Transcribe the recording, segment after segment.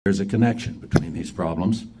There's a connection between these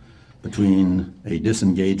problems, between a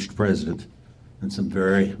disengaged president and some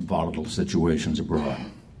very volatile situations abroad.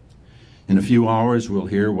 In a few hours, we'll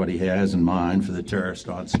hear what he has in mind for the terrorist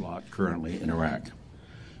onslaught currently in Iraq.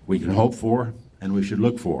 We can hope for, and we should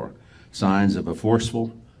look for, signs of a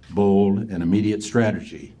forceful, bold, and immediate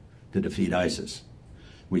strategy to defeat ISIS.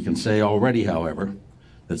 We can say already, however,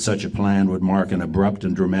 that such a plan would mark an abrupt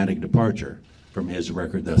and dramatic departure from his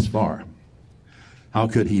record thus far. How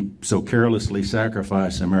could he so carelessly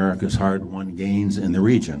sacrifice America's hard-won gains in the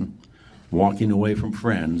region, walking away from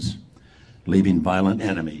friends, leaving violent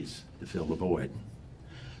enemies to fill the void?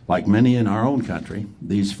 Like many in our own country,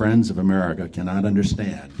 these friends of America cannot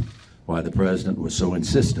understand why the president was so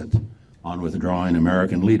insistent on withdrawing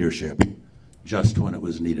American leadership just when it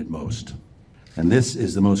was needed most. And this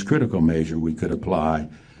is the most critical measure we could apply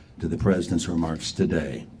to the president's remarks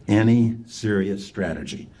today. Any serious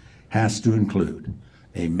strategy has to include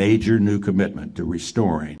a major new commitment to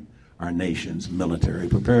restoring our nation's military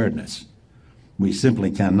preparedness. We simply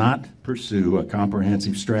cannot pursue a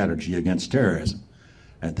comprehensive strategy against terrorism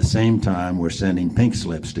at the same time we're sending pink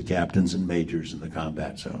slips to captains and majors in the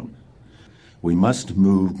combat zone. We must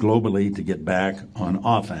move globally to get back on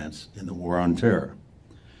offense in the war on terror.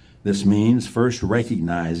 This means first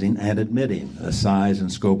recognizing and admitting the size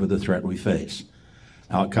and scope of the threat we face.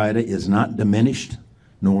 Al-Qaeda is not diminished,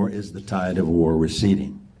 nor is the tide of war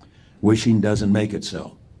receding. Wishing doesn't make it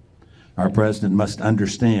so. Our president must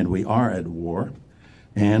understand we are at war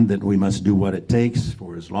and that we must do what it takes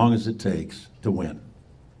for as long as it takes to win.